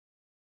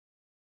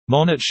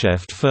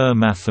Monatshefte für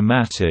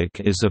Mathematik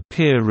is a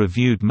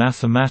peer-reviewed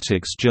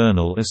mathematics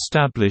journal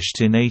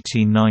established in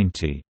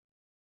 1890.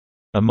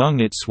 Among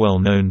its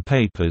well-known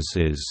papers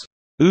is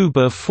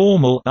Über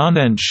formell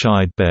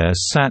unentscheidbare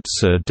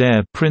Sätze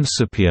der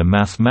Principia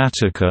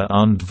Mathematica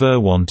und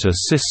Verwandte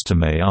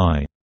Systeme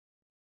I,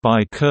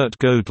 by Kurt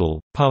Gödel,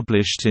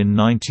 published in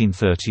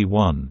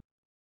 1931.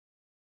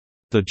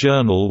 The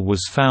journal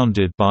was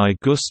founded by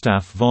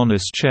Gustav von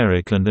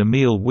Oescherick and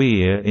Emil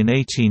Weir in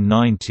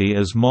 1890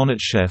 as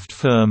Monatshefte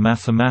für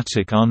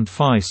Mathematik und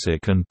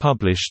Physik and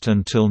published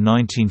until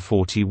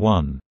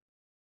 1941.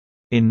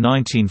 In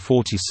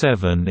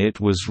 1947 it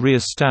was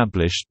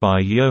re-established by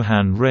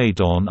Johann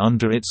Radon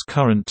under its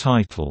current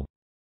title.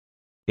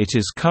 It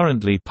is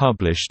currently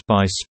published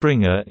by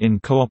Springer in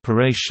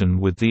cooperation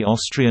with the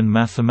Austrian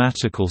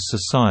Mathematical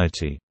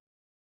Society.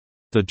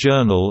 The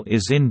journal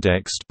is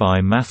indexed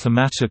by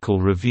Mathematical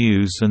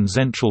Reviews and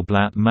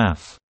Zentralblatt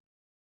Math.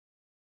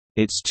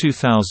 Its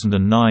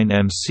 2009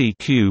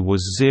 MCQ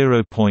was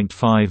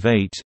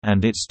 0.58,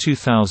 and its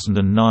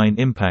 2009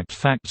 impact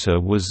factor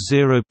was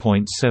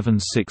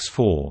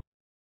 0.764.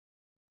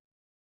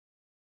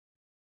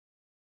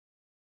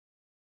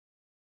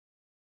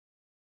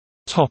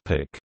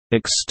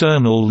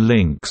 External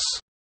links.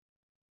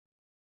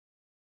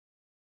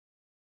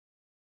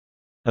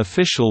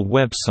 Official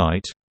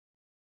website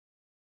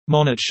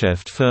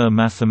Monatshefte für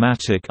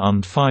Mathematik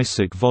und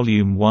Physik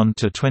Volume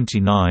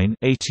 1–29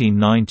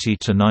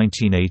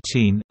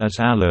 1890–1918 at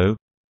Allo.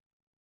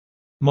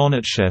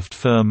 Monatshefte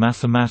für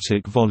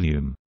Mathematik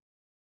Volume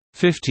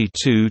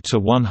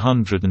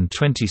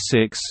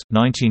 52–126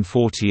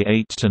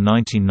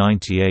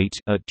 1948–1998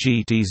 at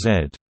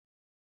GDZ.